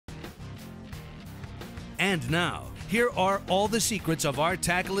And now, here are all the secrets of our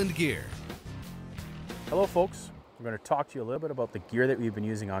tackle and gear. Hello folks, we're going to talk to you a little bit about the gear that we've been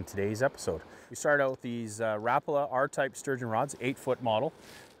using on today's episode. We started out with these Rapala R-type sturgeon rods, 8-foot model.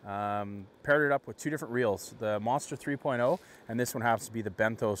 Paired it up with two different reels, the Monster 3.0, and this one happens to be the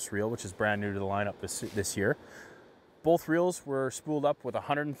Benthos reel, which is brand new to the lineup this year. Both reels were spooled up with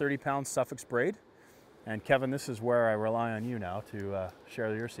 130-pound Suffolk braid. And Kevin, this is where I rely on you now to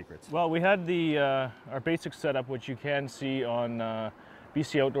share your secrets. Well, we had the our basic setup, which you can see on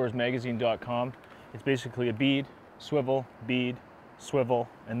bcoutdoorsmagazine.com. It's basically a bead, swivel,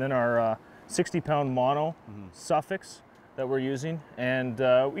 and then our 60-pound mono suffix that we're using. And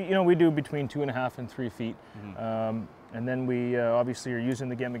we do between 2.5 and 3 feet. And then we obviously are using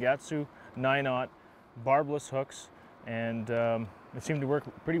the Gamakatsu 9/0 barbless hooks, and it seemed to work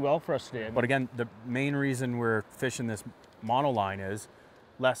pretty well for us today. But again, the main reason we're fishing this mono line is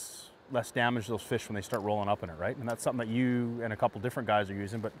less damage to those fish when they start rolling up in it, right? And that's something that you and a couple different guys are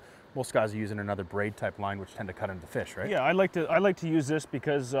using, but most guys are using another braid type line, which tend to cut into fish, right? Yeah, I like to use this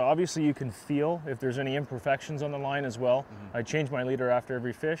because obviously you can feel if there's any imperfections on the line as well. I change my leader after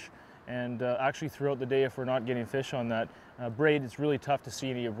every fish, and actually throughout the day, if we're not getting fish on that braid, it's really tough to see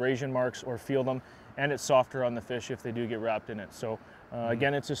any abrasion marks or feel them, and it's softer on the fish if they do get wrapped in it. So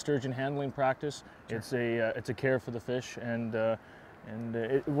again, it's a sturgeon handling practice. Sure. It's a care for the fish, and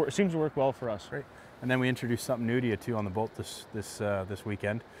it seems to work well for us. Great. And then we introduced something new to you too on the boat this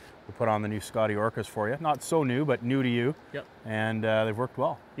weekend. We put on the new Scotty Orcas for you. Not so new, but new to you. Yep. And they've worked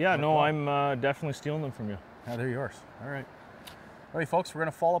well. Yeah, I'm definitely stealing them from you. Yeah, they're yours. All right. All right, folks, we're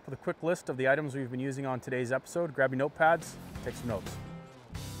going to follow up with a quick list of the items we've been using on today's episode. Grab your notepads, take some notes.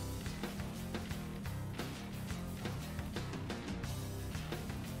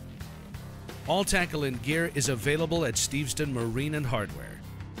 All tackle and gear is available at Steveston Marine and Hardware.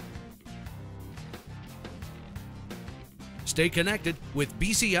 Stay connected with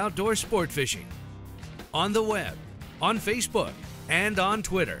BC Outdoor Sport Fishing on the web, on Facebook, and on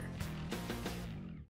Twitter.